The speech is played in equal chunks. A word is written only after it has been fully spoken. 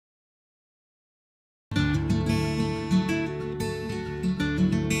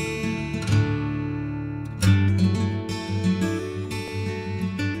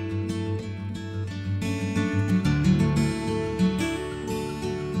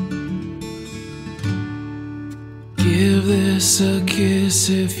Give this a kiss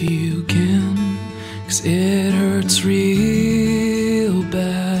if you can, 'cause it hurts real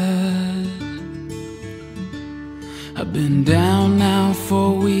bad. I've been down now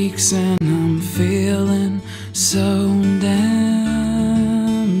for weeks and I'm feeling so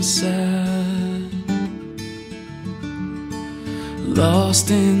damn sad. Lost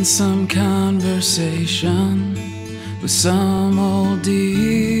in some conversation with some old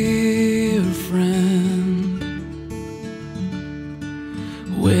dear friend,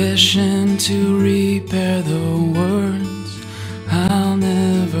 wishing to repair the words I'll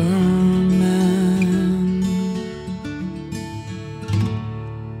never mend.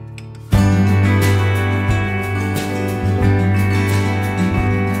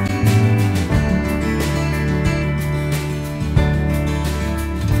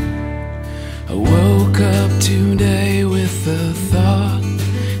 I woke up today with the thought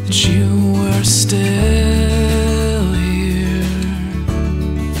that you were still here,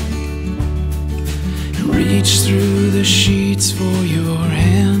 and reached through the sheets for your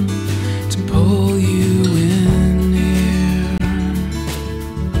hand to pull you in here.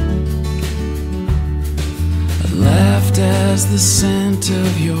 I laughed as the scent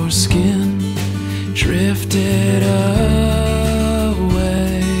of your skin drifted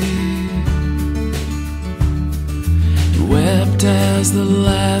away, wept as the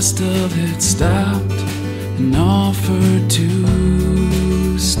last of it stopped and offered to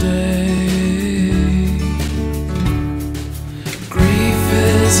stay. Grief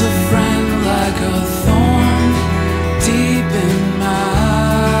is a friend like a